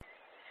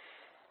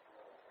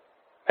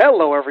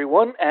Hello,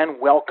 everyone,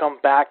 and welcome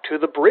back to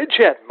The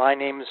Bridgehead. My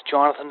name is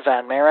Jonathan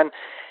Van Maren,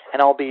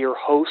 and I'll be your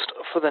host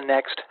for the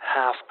next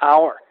half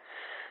hour.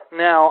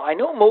 Now, I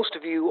know most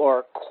of you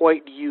are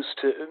quite used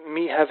to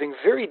me having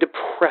very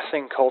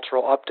depressing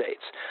cultural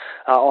updates.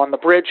 On The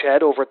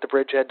Bridgehead, over at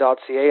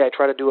thebridgehead.ca, I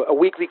try to do a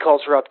weekly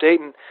culture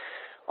update, and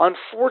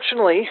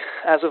unfortunately,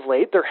 as of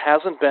late, there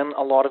hasn't been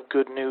a lot of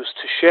good news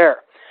to share.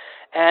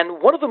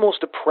 And one of the most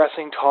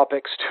depressing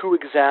topics to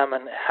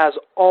examine has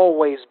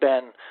always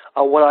been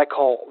what I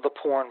call the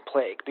porn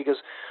plague, because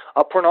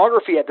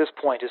pornography at this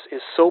point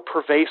is so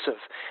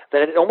pervasive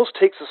that it almost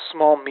takes a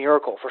small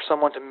miracle for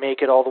someone to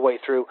make it all the way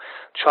through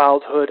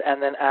childhood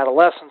and then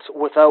adolescence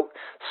without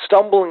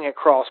stumbling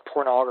across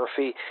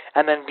pornography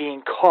and then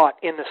being caught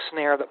in the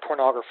snare that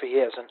pornography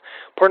is. And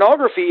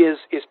pornography is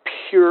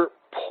pure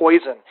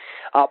poison.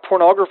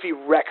 Pornography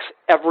wrecks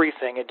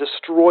everything. It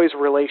destroys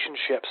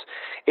relationships.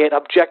 It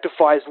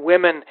objectifies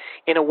women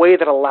in a way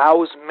that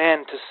allows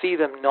men to see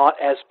them not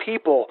as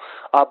people,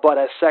 but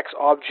as sex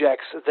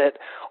objects that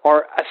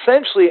are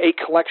essentially a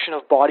collection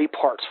of body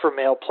parts for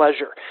male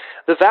pleasure.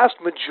 The vast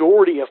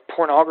majority of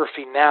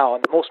pornography now,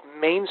 and the most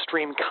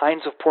mainstream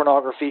kinds of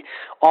pornography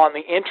on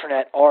the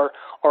internet, are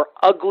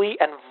ugly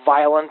and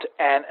violent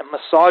and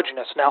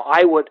misogynist. Now,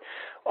 I would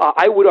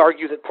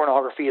argue that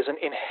pornography is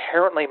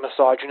inherently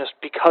misogynist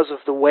because of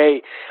the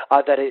way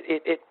that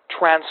it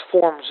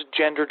transforms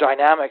gender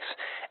dynamics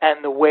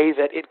and the way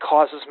that it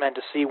causes men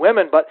to see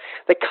women. But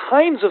the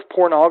kinds of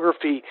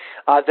pornography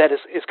that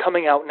is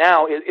coming out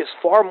now is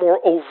far more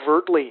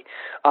overtly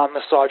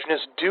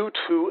misogynist due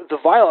to the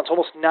violence.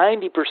 Almost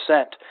 90%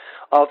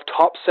 of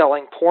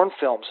top-selling porn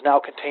films now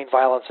contain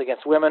violence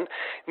against women.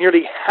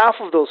 Nearly half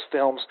of those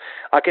films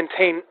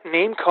contain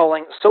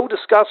name-calling so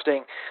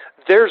disgusting,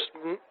 there's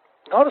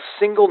not a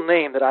single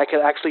name that I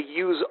could actually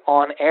use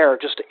on air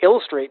just to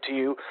illustrate to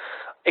you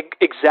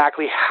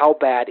exactly how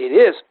bad it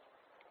is.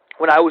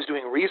 When I was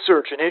doing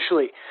research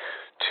initially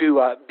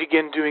to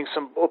begin doing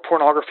some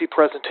pornography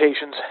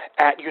presentations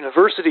at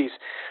universities,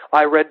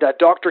 I read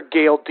Dr.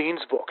 Gail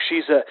Dean's book.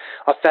 She's a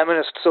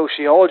feminist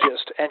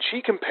sociologist, and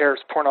she compares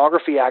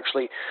pornography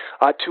actually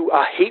to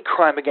a hate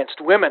crime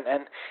against women.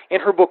 And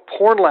in her book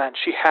Pornland,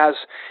 she has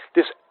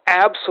this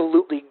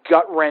absolutely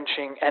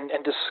gut-wrenching and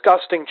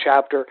disgusting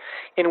chapter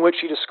in which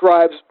she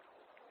describes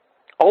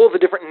all of the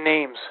different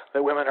names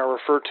that women are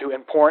referred to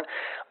in porn.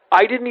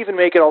 I didn't even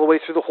make it all the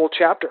way through the whole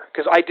chapter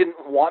because I didn't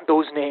want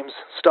those names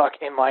stuck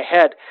in my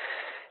head.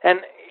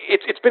 And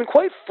it's been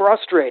quite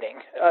frustrating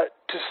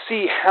to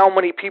see how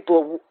many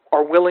people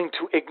are willing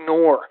to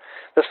ignore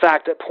the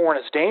fact that porn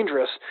is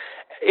dangerous.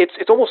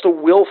 It's almost a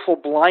willful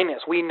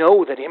blindness. We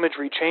know that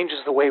imagery changes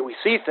the way we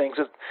see things.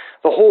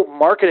 The whole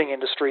marketing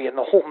industry and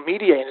the whole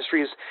media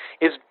industry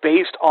is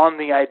based on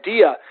the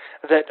idea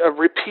that a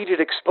repeated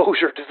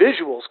exposure to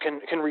visuals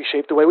can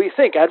reshape the way we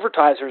think.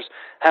 Advertisers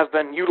have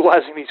been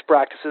utilizing these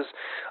practices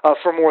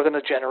for more than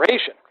a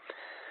generation.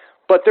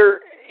 But there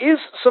is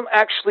some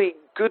actually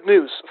good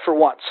news for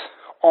once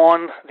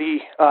on the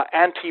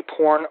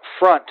anti-porn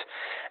front.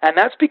 And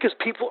that's because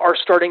people are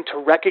starting to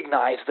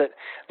recognize that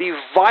the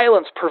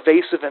violence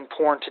pervasive in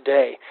porn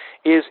today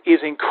is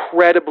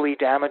incredibly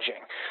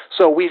damaging.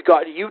 So we've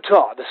got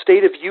Utah, the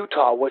state of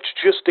Utah, which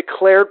just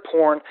declared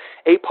porn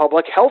a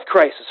public health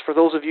crisis. For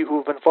those of you who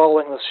have been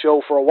following this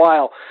show for a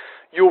while,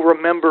 you'll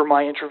remember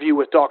my interview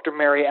with Dr.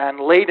 Mary Ann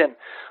Layden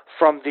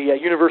from the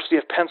University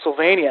of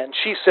Pennsylvania, and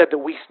she said that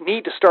we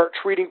need to start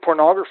treating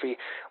pornography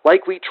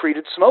like we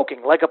treated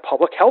smoking, like a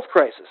public health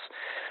crisis.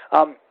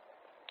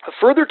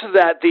 Further to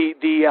that,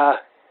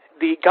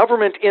 the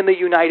government in the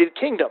United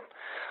Kingdom,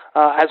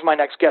 as my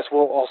next guest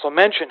will also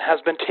mention,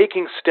 has been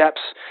taking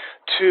steps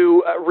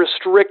to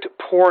restrict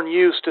porn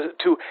use,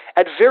 to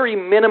at very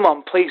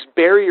minimum place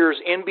barriers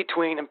in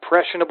between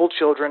impressionable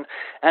children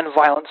and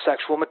violent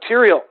sexual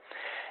material.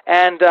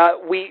 And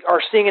we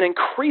are seeing an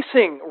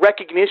increasing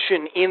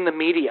recognition in the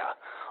media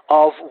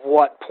of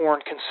what porn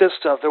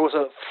consists of. There was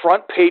a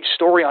front-page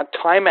story on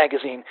Time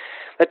magazine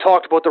that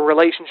talked about the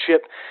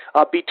relationship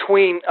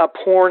between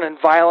porn and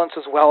violence,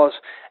 as well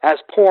as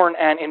porn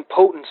and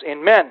impotence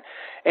in men.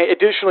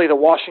 Additionally, the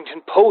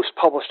Washington Post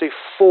published a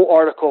full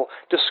article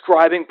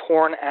describing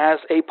porn as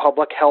a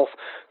public health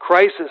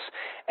crisis.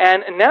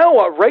 And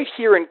now, right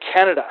here in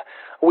Canada,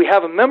 we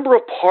have a member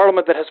of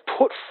Parliament that has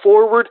put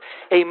forward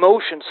a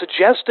motion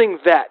suggesting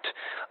that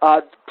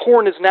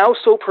porn is now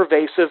so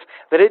pervasive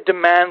that it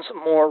demands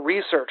more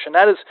research. And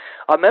that is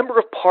a member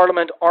of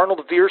Parliament,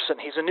 Arnold Viersen.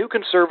 He's a new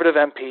Conservative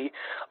MP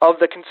of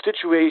the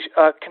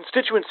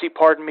constituency,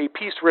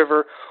 Peace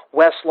River,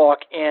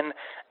 Westlock in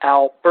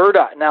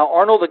Alberta. Now,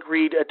 Arnold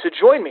agreed to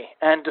join me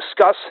and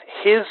discuss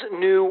his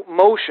new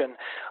motion,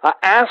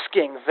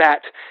 asking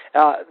that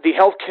the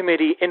Health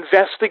Committee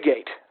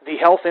investigate the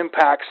health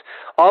impacts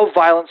of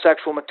violent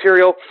sexual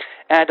material,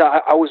 and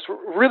I was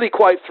really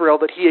quite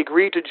thrilled that he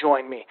agreed to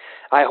join me.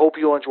 I hope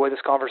you'll enjoy this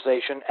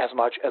conversation as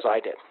much as I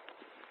did.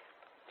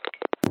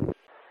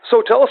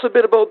 So tell us a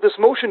bit about this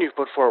motion you've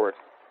put forward.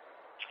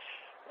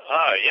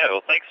 Yeah,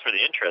 well, thanks for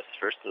the interest,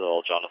 first of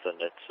all, Jonathan.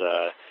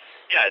 It's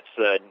Yeah,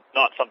 it's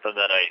not something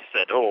that I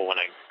said,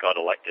 when I got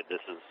elected,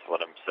 this is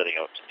what I'm setting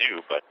out to do.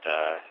 But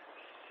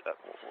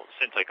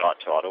since I got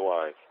to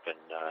Ottawa,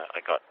 I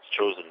got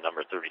chosen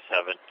number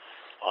 37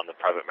 on the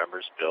private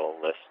members bill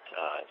list.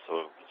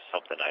 So it was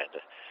something I had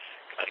to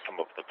come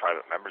up with a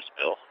private members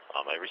bill.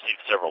 I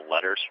received several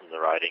letters from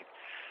the riding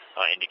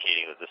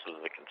indicating that this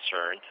was a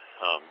concern.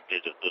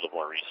 Did a little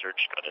more research,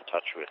 got in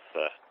touch with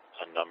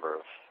a number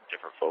of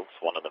different folks,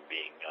 one of them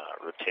being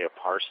Rehtaeh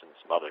Parsons'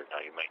 mother.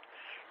 Now, you might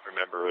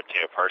remember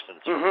Rehtaeh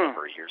Parsons from a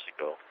number of years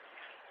ago.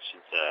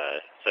 She's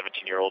a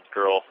 17-year-old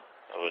girl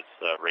who was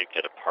raped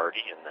at a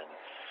party, and then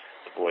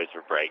the boys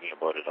were bragging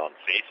about it on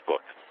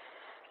Facebook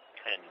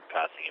and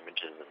passing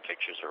images and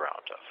pictures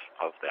around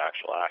of the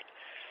actual act.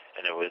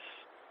 And it was,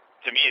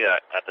 to me,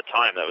 that at the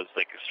time, that was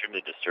like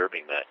extremely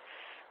disturbing that,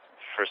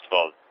 first of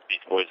all,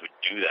 these boys would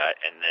do that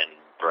and then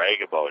brag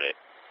about it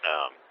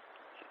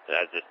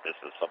as if this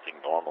was something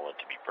normal and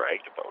to be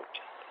bragged about,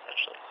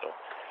 essentially. So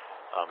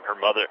her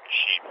mother,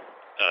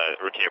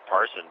 Rehtaeh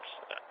Parsons,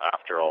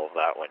 after all of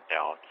that went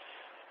down,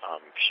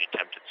 she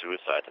attempted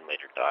suicide and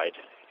later died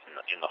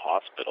in the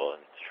hospital.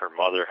 And her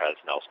mother has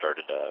now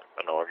started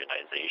an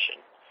organization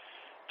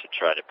to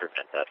try to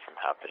prevent that from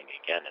happening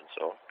again. And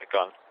so I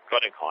got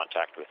in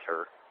contact with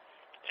her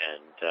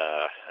and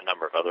a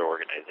number of other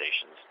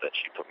organizations that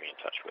she put me in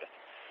touch with.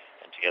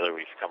 And together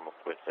we've come up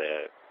with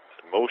a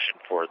motion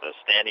for the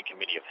Standing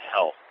Committee of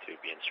Health to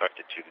be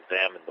instructed to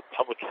examine the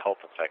public health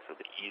effects of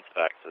the ease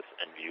of access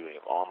and viewing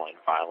of online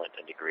violent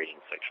and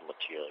degrading sexual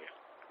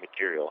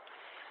material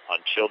on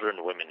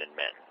children, women, and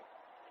men.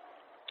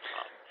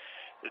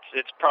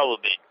 It's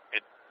probably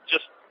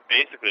just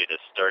basically to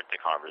start the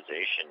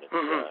conversation.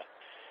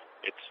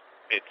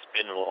 It's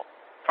been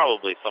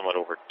probably somewhat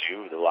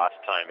overdue. The last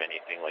time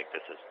anything like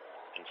this has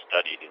been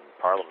studied in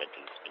Parliament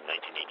has been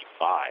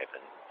 1985,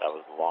 and that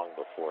was long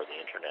before the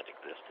Internet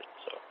existed.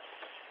 So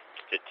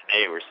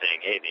today we're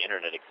saying, hey, the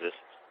Internet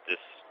exists. This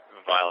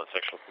violent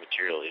sexual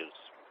material is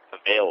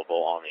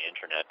available on the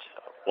Internet.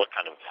 What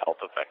kind of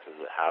health effects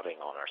is it having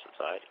on our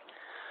society?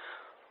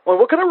 Well,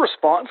 what kind of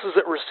response has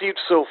it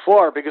received so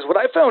far? Because what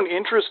I found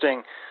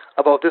interesting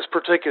about this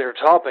particular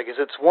topic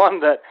is it's one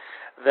that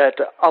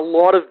a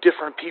lot of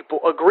different people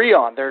agree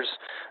on. There's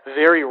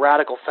very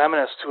radical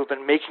feminists who have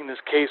been making this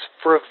case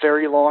for a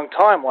very long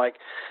time, like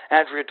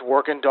Andrea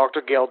Dworkin,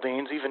 Dr. Gail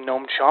Deans, even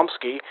Noam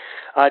Chomsky.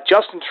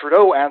 Justin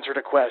Trudeau answered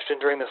a question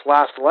during this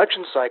last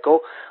election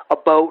cycle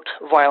about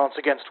violence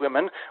against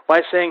women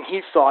by saying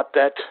he thought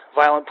that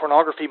violent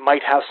pornography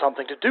might have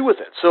something to do with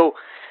it. So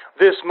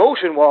this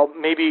motion, while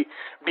maybe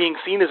being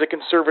seen as a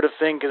conservative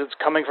thing because it's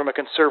coming from a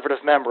conservative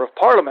member of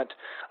Parliament,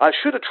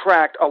 should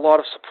attract a lot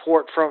of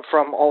support from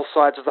all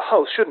sides of the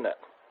House, shouldn't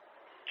it?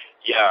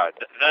 Yeah,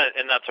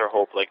 and that's our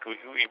hope. Like, we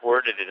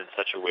worded it in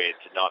such a way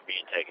to not be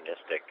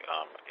antagonistic.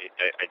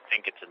 I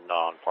think it's a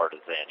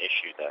nonpartisan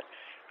issue that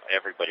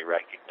everybody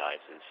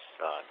recognizes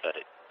that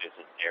it is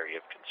an area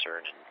of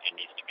concern and it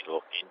needs to be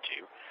looked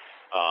into.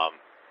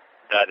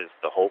 That is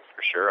the hope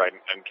for sure.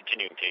 I'm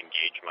continuing to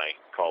engage my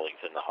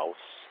colleagues in the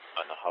House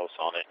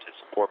on it to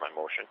support my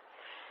motion.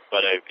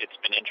 But it's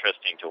been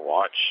interesting to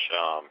watch.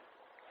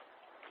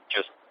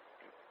 Just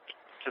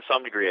to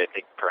some degree, I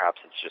think perhaps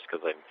it's just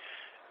because I'm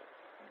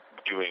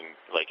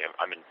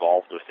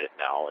involved with it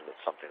now, and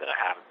it's something that I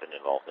haven't been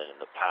involved in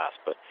the past.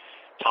 But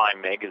Time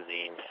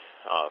Magazine,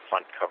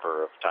 front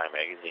cover of Time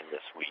Magazine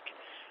this week,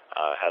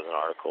 has an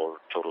article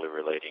totally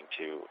relating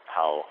to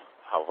how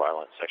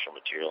violent sexual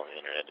material on the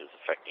internet is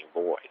affecting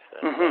boys.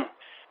 And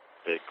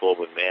the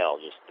Globe and Mail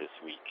just this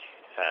week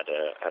had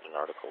an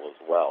article as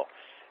well.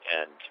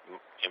 And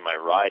in my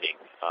riding,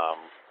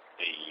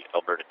 the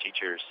Alberta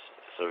Teachers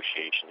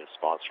Association is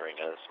sponsoring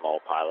a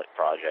small pilot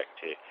project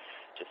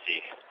to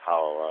see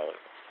how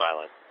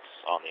violence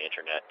on the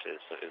internet is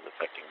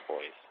affecting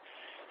boys.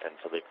 And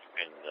so they've,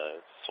 in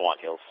the Swan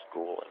Hills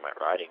School in my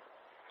riding,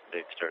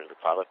 they've started a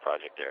pilot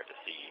project there to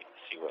see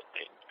what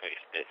if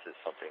this is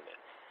something that,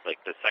 like,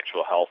 the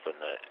sexual health and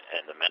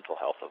the mental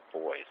health of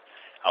boys,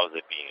 how is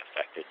it being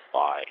affected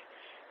by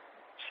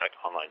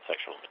online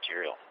sexual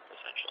material,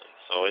 essentially.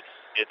 So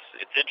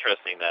it's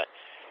interesting that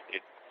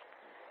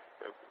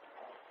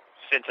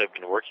since I've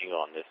been working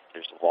on this,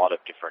 there's a lot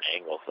of different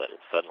angles that is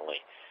suddenly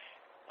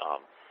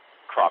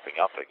cropping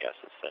up, I guess,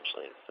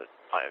 essentially. Is that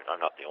I'm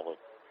not the only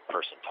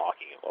person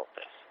talking about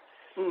this.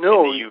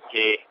 No. In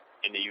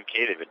the UK,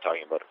 they've been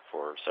talking about it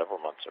for several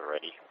months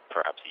already,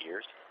 perhaps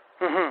years.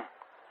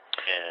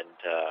 And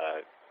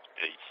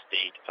the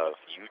state of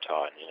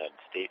Utah in the United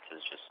States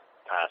has just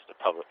passed a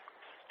public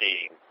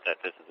stating that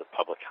this is a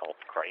public health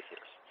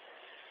crisis.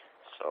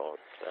 So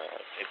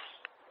it's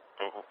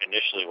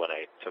initially when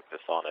I took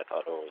this on, I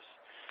thought it was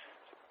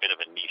a bit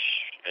of a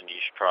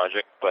niche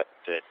project, but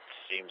it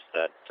seems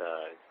that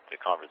the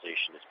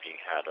conversation is being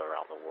had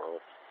around the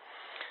world.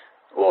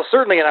 Well,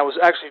 certainly, and I was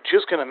actually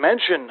just going to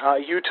mention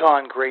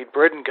Utah and Great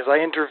Britain because I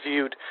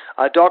interviewed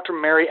Dr.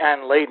 Mary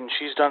Ann Layden.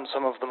 She's done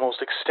some of the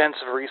most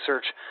extensive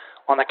research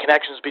on the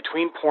connections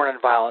between porn and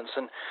violence,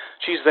 and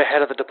she's the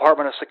head of the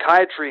Department of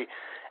Psychiatry.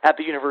 at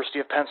the University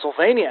of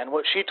Pennsylvania. And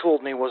what she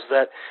told me was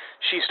that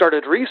she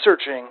started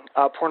researching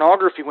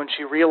pornography when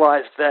she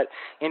realized that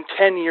in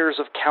 10 years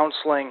of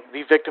counseling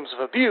the victims of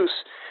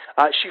abuse,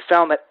 she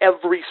found that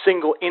every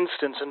single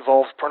instance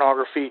involved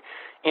pornography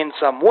in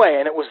some way.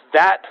 And it was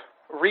that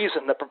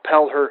reason that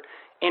propelled her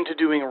into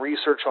doing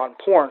research on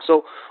porn.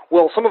 So,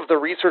 will some of the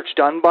research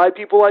done by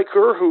people like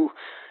her who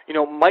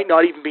might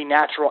not even be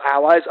natural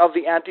allies of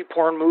the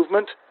anti-porn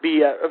movement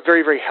be very,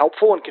 very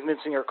helpful in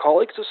convincing your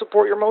colleagues to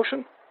support your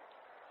motion?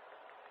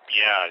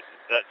 Yeah,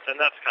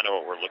 that's kind of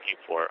what we're looking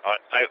for.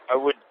 I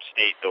would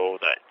state, though,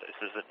 that this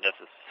isn't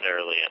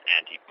necessarily an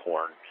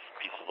anti-porn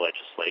piece of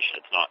legislation.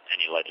 It's not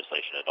any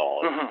legislation at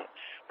all. Mm-hmm.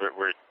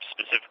 We're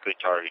specifically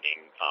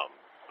targeting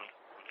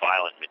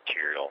violent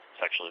material,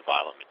 sexually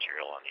violent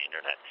material on the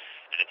internet,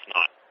 and it's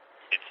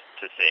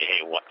to say,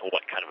 hey, what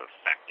kind of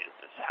effect is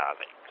this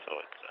having? So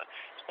it's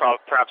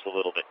perhaps a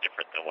little bit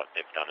different than what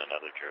they've done in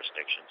other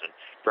jurisdictions, and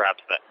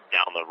perhaps that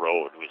down the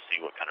road we'll see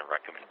what kind of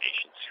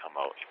recommendations come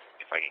out.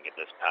 If I can get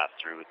this passed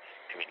through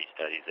committee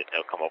studies, that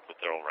they'll come up with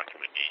their own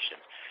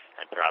recommendations,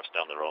 and perhaps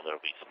down the road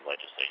there'll be some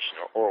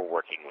legislation or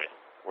working with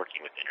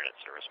internet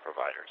service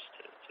providers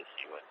to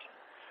see what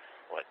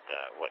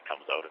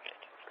comes out of it,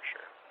 for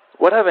sure.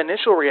 What have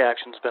initial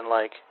reactions been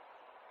like?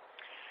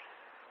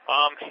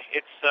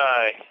 It's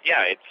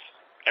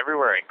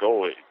everywhere I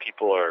go,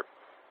 people are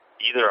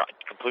either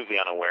completely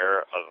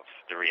unaware of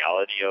the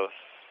reality of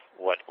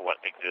what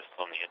exists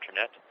on the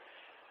internet,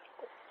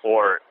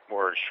 or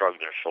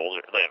shrug their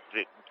shoulders.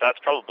 That's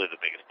probably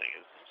the biggest thing.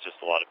 Is just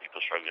a lot of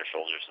people shrug their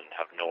shoulders and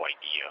have no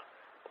idea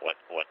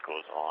what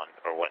goes on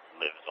or what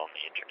lives on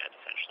the internet,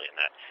 essentially. And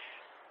that,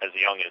 as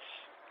young as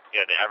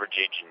the average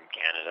age in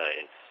Canada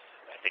is,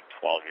 I think,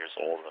 12 years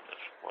old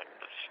when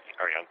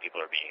our young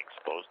people are being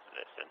exposed to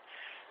this, and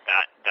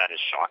that is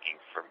shocking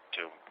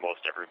to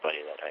most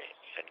everybody that I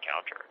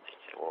encounter. They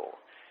say, "Whoa,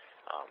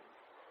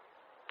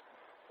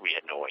 we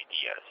had no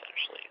idea,"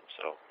 essentially. And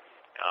so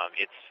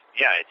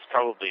it's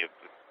probably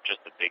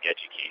just the big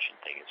education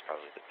thing is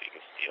probably the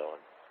biggest deal,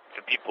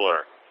 and people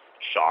are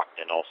shocked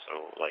and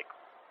also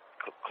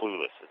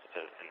clueless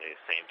in the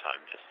same time.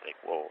 Just like,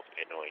 "Whoa, we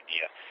had no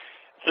idea."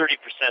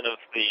 30% of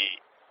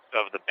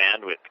the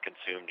bandwidth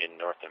consumed in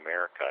North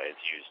America is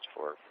used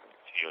for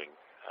viewing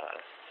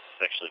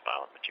sexually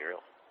violent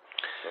material.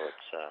 So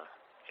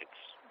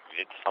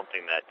it's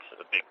something that's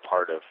a big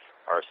part of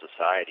our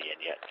society,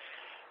 and yet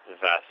the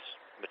vast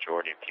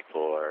majority of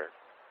people are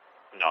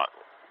not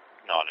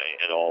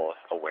at all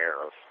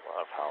aware of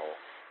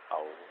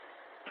how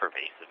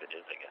pervasive it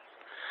is, I guess.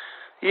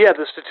 Yeah,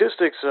 the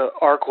statistics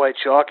are quite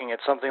shocking.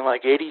 It's something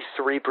like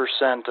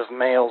 83% of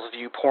males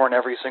view porn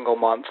every single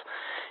month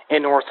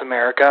in North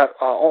America.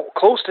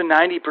 Close to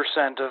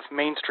 90% of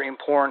mainstream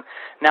porn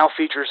now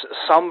features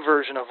some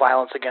version of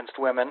violence against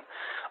women,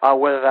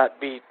 whether that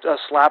be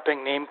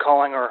slapping,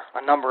 name-calling, or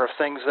a number of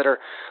things that are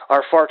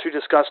far too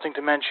disgusting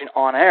to mention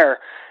on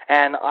air.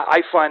 And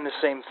I find the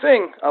same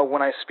thing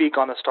when I speak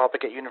on this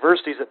topic at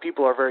universities, that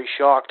people are very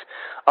shocked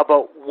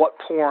about what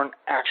porn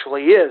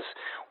actually is.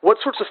 What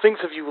sorts of things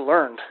have you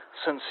learned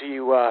since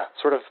you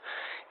sort of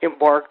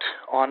embarked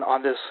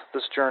on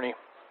this journey?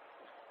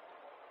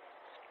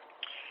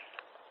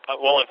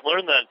 Well, I've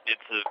learned that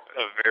it's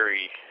a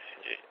very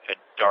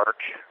dark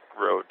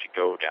road to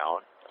go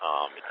down.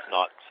 It's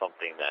not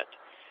something that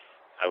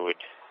I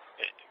would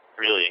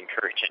really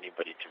encourage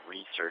anybody to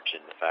research,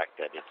 in the fact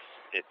that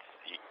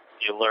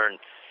you learn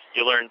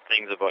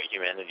things about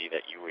humanity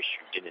that you wish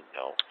you didn't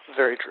know.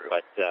 Very true.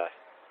 But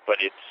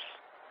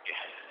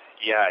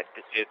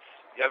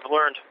I've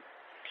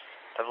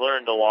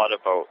learned a lot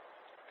about.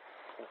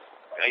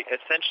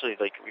 Essentially,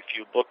 like, if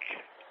you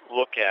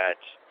look at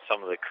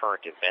some of the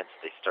current events,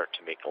 they start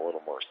to make a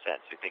little more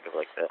sense. You think of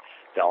like the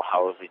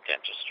Dalhousie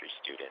dentistry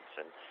students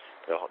and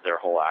their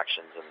whole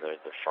actions, and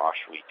the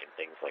Frosh Week and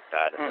things like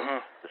that,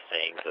 and the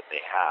sayings that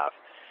they have.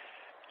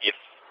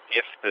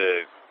 If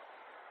the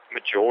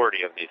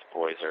majority of these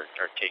boys are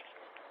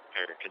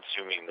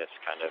consuming this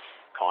kind of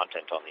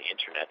content on the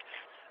internet,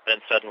 then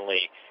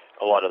suddenly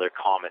a lot of their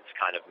comments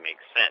kind of make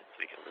sense,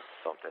 because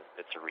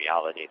it's a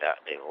reality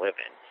that they live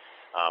in.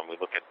 We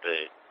look at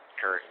the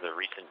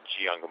recent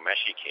Jian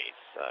Ghomeshi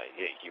case.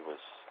 He was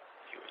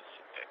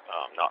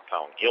not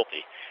found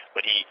guilty,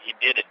 but he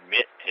did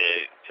admit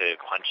to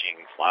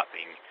punching,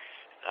 slapping,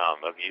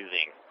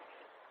 abusing.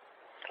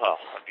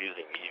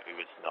 He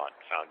was not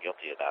found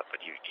guilty of that, but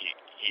he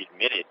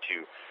admitted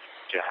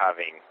to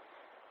having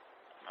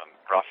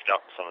roughed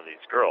up some of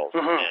these girls,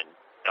 and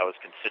that was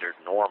considered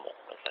normal,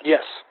 essentially.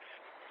 Yes.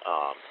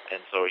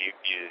 And so if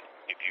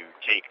you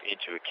take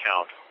into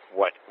account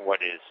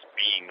what is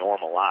being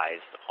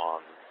normalized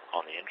on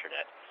the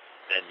internet,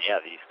 then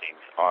these things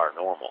are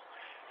normal.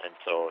 And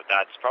so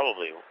that's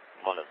probably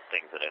one of the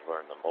things that I've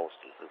learned the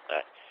most is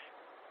that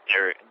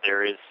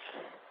there is,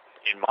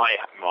 in my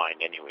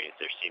mind anyways,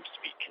 there seems to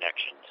be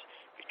connections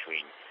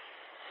between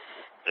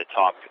the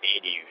top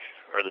 80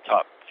 or the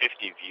top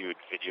 50 viewed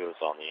videos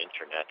on the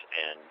internet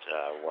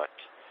and what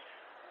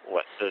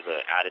the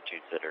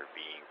attitudes that are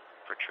being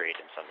portrayed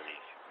in some of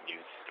these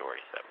news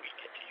stories that we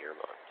get to hear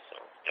about. So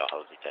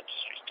Dalhousie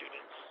dentistry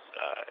students,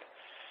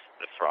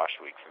 the Frosh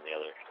Week from the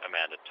other,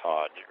 Amanda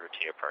Todd,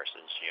 Rutia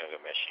Parsons, Gianna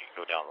Meshi,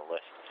 go down the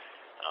list.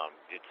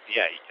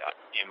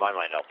 In my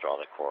mind, I'll draw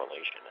the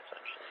correlation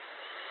essentially.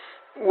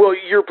 Well,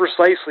 you're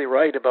precisely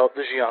right about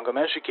the Jian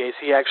Ghomeshi case.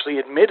 He actually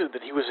admitted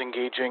that he was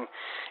engaging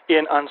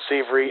in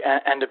unsavory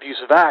and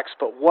abusive acts,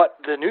 but what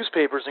the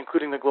newspapers,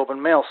 including the Globe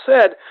and Mail,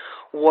 said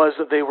was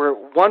that they were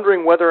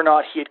wondering whether or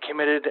not he had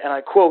committed, and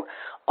I quote,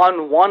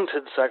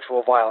 unwanted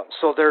sexual violence.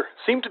 So there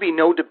seemed to be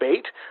no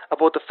debate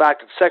about the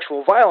fact that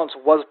sexual violence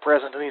was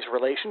present in these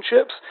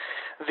relationships.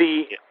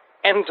 The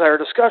entire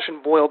discussion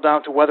boiled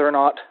down to whether or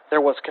not there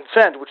was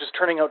consent, which is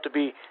turning out to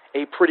be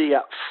a pretty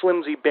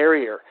flimsy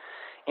barrier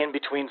in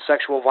between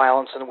sexual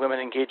violence and women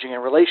engaging in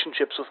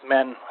relationships with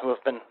men who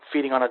have been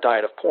feeding on a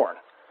diet of porn.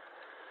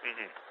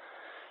 Mm-hmm.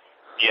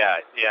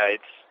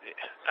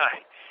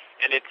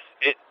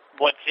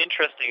 What's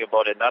interesting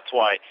about it, and that's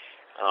why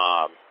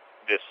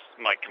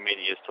my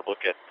committee is to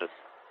look at the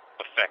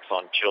effects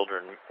on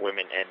children,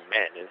 women, and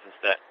men, is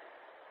that,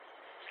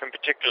 and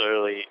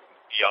particularly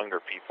younger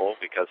people,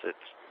 because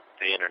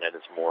the internet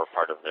is more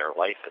part of their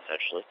life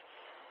essentially,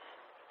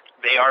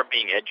 they are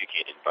being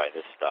educated by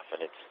this stuff,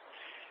 and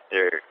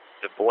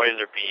the boys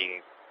are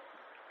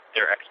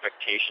their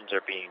expectations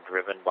are being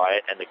driven by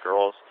it, and the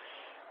girls'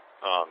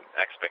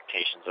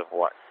 expectations of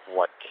what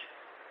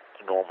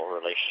a normal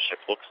relationship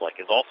looks like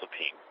is also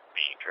being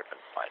driven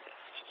by this.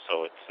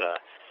 So it's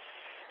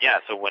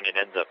so when it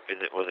ends up,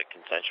 was it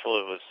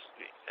consensual? It was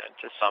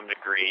to some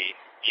degree.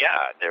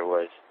 Yeah,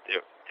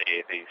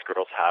 these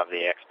girls have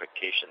the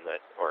expectation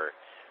that, or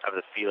have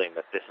the feeling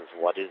that this is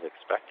what is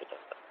expected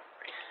of them.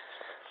 Right?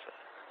 So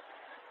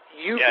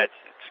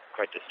it's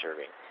quite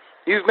disturbing.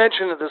 You've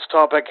mentioned that this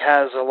topic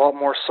has a lot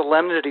more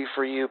solemnity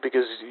for you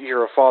because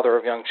you're a father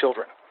of young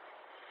children.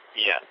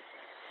 Yeah.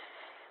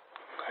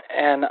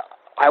 And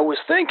I was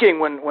thinking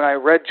when I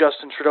read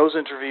Justin Trudeau's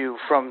interview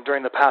from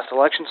during the past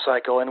election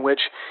cycle, in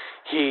which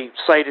he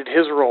cited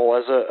his role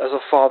as a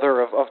father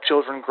of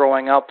children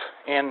growing up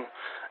in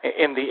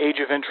the age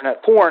of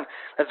internet porn,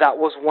 that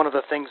was one of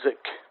the things that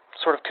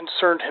sort of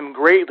concerned him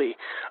greatly.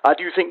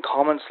 Do you think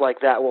comments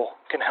like that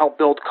can help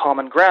build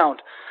common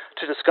ground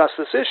to discuss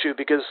this issue?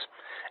 Because,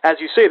 as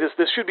you say,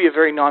 this should be a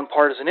very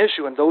nonpartisan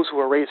issue, and those who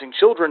are raising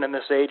children in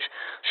this age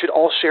should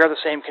all share the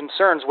same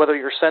concerns, whether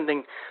you're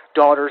sending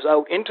daughters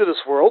out into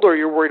this world or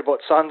you're worried about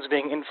sons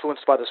being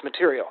influenced by this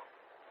material.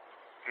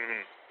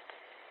 Mm-hmm.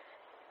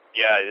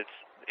 Yeah,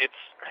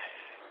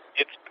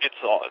 it's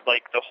all,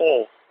 like the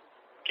whole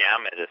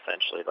gamut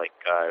essentially, like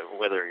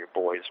whether you're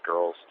boys,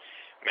 girls,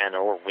 men,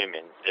 or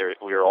women,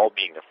 we're all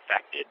being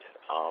affected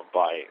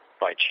by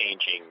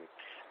changing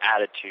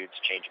attitudes,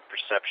 changing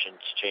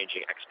perceptions,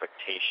 changing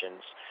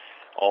expectations,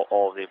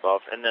 all of the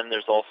above. And then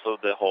there's also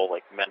the whole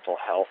like mental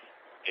health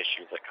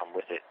issues that come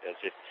with it. As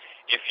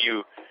if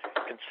you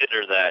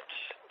consider that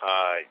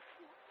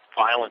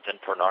violence and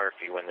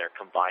pornography, when they're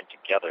combined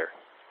together,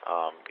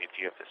 if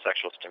you have the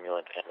sexual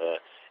stimulant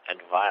and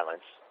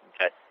violence,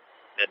 that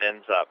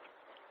ends up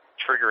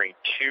triggering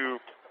two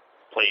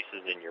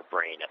places in your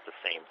brain at the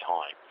same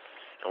time.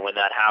 And when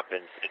that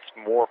happens, it's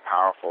more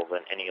powerful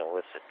than any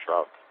illicit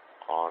drug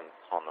on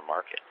the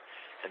market.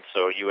 And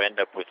so you end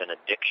up with an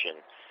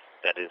addiction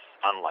that is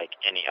unlike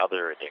any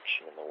other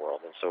addiction in the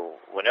world. And so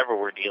whenever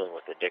we're dealing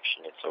with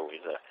addiction, it's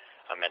always a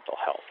mental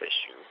health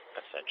issue,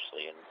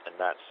 essentially.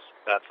 And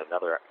that's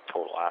another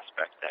total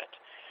aspect that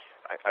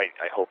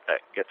I hope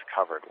that gets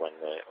covered when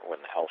the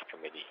health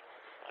committee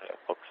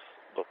looks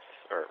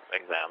or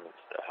examines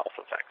the health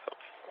effects of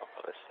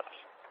this stuff.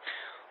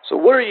 So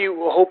what are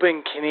you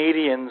hoping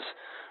Canadians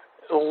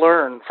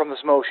learn from this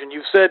motion?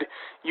 You've said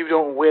you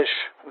don't wish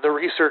the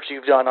research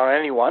you've done on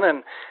anyone,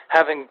 and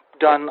having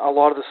done a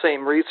lot of the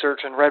same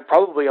research and read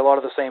probably a lot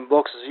of the same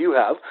books as you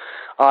have,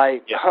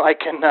 I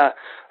can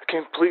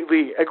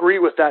completely agree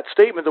with that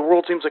statement. The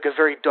world seems like a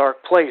very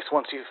dark place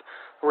once you've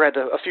read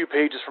a few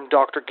pages from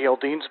Dr. Gail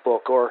Dean's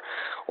book or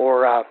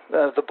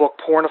the book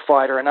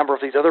Pornified, or a number of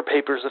these other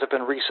papers that have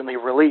been recently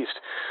released.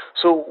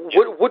 So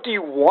what do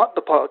you want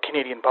the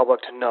Canadian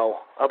public to know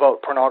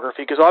about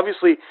pornography? Because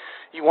obviously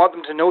you want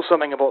them to know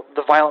something about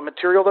the violent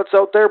material that's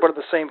out there, but at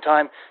the same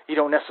time you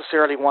don't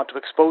necessarily want to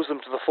expose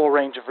them to the full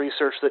range of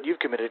research that you've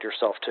committed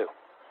yourself to.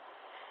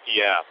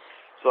 Yeah.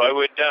 So I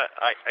would,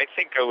 I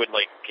think I would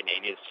like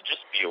Canadians to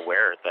just be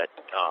aware that,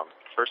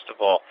 first of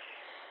all,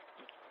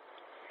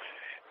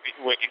 if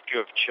you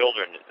have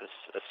children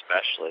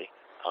especially,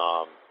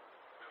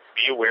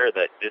 be aware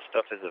that this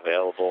stuff is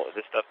available.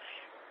 This stuff,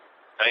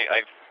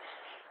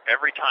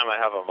 every time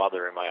I have a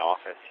mother in my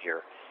office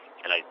here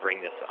and I bring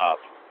this up,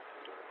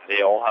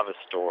 they all have a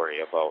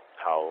story about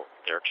how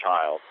their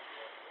child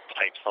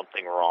typed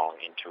something wrong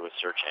into a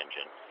search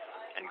engine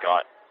and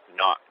got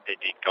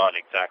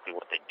exactly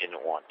what they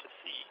didn't want to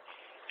see,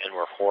 and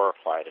were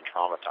horrified and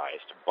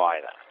traumatized by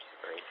that,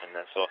 right? And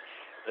then so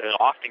in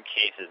often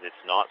cases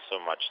it's not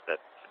so much that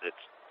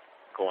it's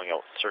going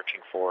out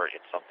searching for it.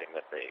 It's something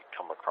that they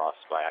come across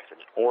by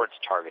accident, or it's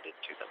targeted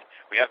to them.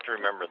 We have to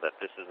remember that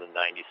this is a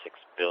 $96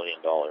 billion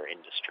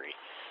industry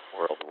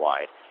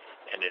worldwide,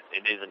 and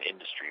it is an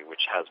industry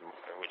which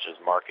is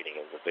marketing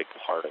as a big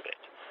part of it.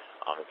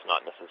 It's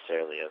not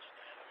necessarily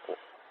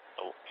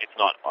it's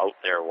not out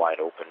there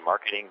wide open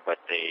marketing, but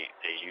they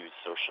use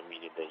social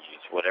media, they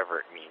use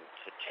whatever it means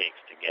it takes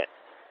to get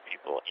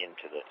people in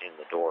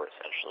the door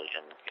essentially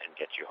and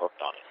get you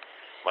hooked on it,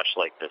 much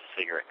like the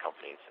cigarette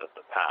companies of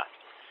the past.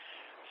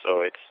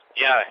 So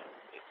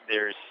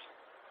there's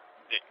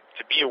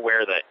to be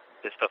aware that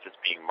this stuff is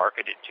being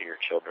marketed to your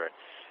children,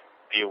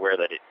 be aware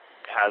that it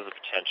has the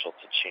potential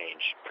to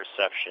change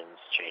perceptions,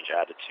 change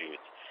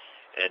attitudes,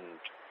 and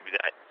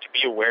to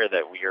be aware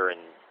that we are in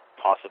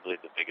possibly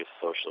the biggest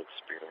social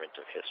experiment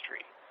of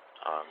history.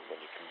 When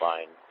you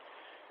combine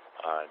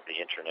the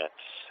internet,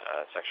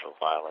 sexual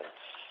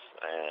violence,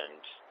 and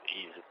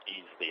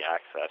easily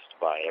accessed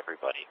by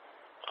everybody,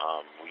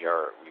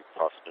 we're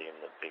possibly in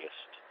the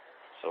biggest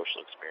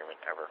social experiment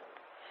ever.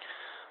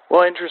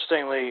 Well,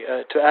 interestingly,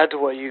 to add to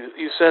what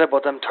you said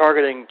about them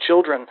targeting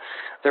children,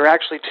 they're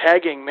actually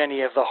tagging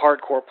many of the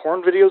hardcore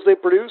porn videos they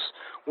produce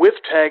with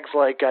tags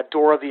like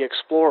Dora the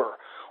Explorer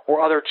or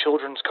other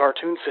children's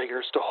cartoon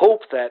figures to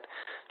hope that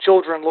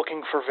children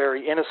looking for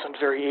very innocent,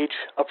 very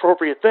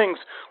age-appropriate things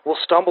will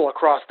stumble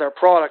across their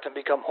product and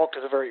become hooked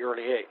at a very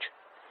early age.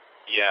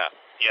 Yeah,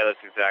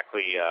 that's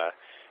exactly.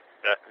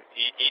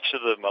 Each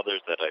of the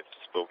mothers that I've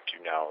spoke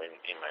to now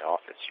in my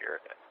office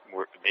here,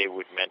 they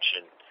would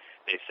mention.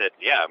 They said,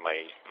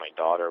 my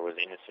daughter was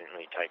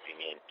innocently typing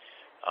in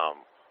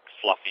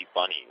fluffy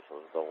bunnies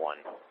was the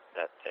one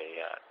that they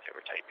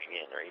were typing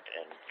in, right,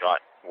 and got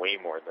way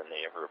more than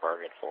they ever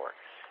bargained for.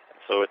 And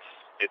so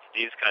it's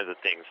these kinds of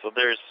things. So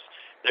there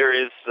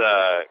is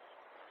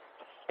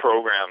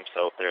programs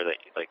out there that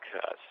like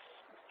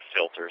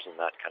filters and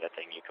that kind of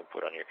thing you can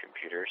put on your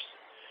computers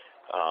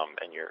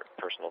and your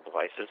personal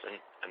devices,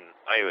 and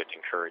I would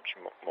encourage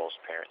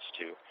most parents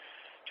to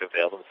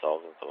avail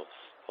themselves of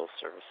those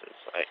services.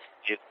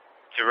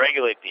 To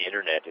regulate the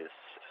internet is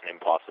an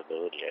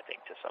impossibility, I think,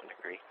 to some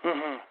degree.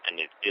 Mm-hmm. And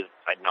it is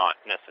not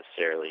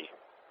necessarily,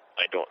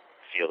 I don't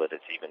feel that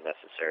it's even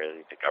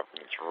necessarily the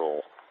government's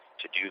role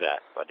to do that,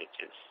 but it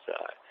is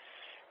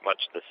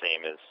much the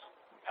same as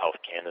Health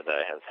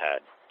Canada has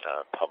had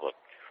public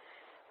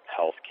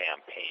health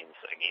campaigns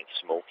against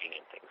smoking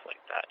and things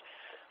like that.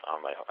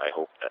 I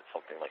hope that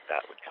something like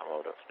that would come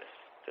out of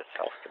this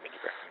health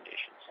committee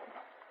recommendations.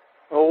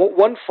 Well,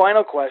 one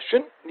final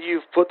question.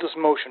 You've put this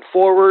motion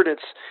forward.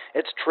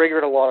 It's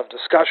triggered a lot of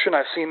discussion.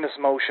 I've seen this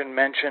motion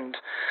mentioned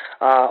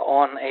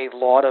on a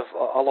lot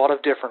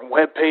of different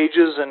web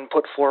pages and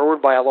put forward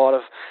by a lot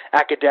of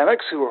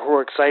academics who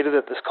are excited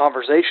that this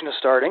conversation is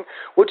starting.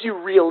 What do you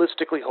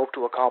realistically hope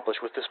to accomplish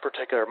with this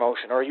particular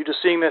motion? Or are you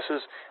just seeing this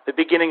as the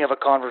beginning of a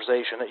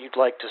conversation that you'd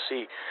like to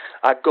see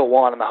go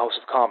on in the House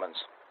of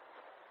Commons?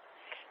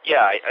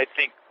 Yeah, I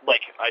think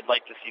I'd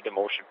like to see the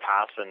motion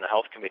pass and the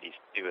health committees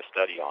do a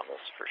study on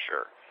this for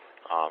sure.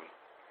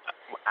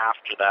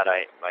 After that,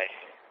 I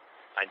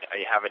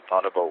haven't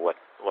thought about what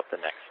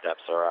the next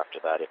steps are after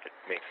that. If it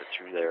makes it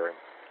through there, and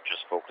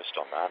just focused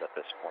on that at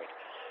this point.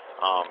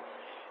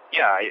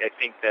 I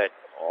think that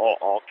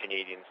all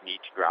Canadians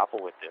need to grapple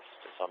with this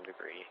to some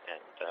degree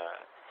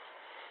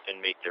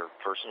and make their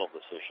personal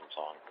decisions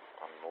on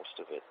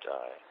most of it.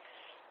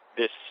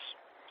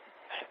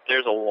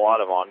 There's a lot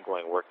of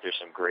ongoing work. There's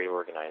some great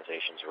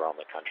organizations around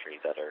the country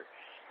that are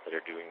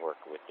doing work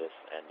with this,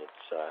 and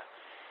it's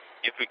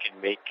if we can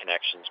make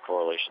connections,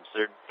 correlations,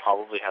 there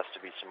probably has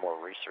to be some more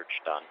research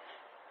done.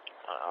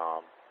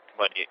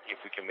 But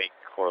if we can make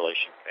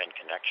correlation and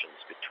connections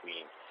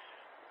between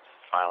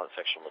violent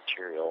sexual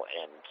material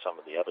and some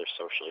of the other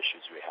social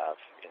issues we have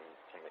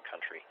in the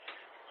country,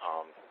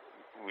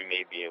 we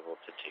may be able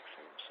to take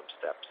some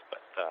steps.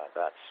 But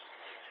that's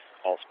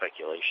all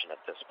speculation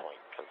at this point,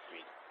 because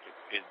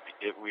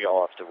we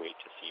all have to wait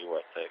to see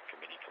what the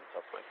committee comes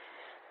up with.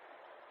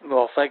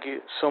 Well, thank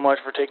you so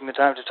much for taking the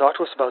time to talk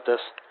to us about this.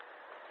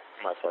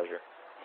 My pleasure.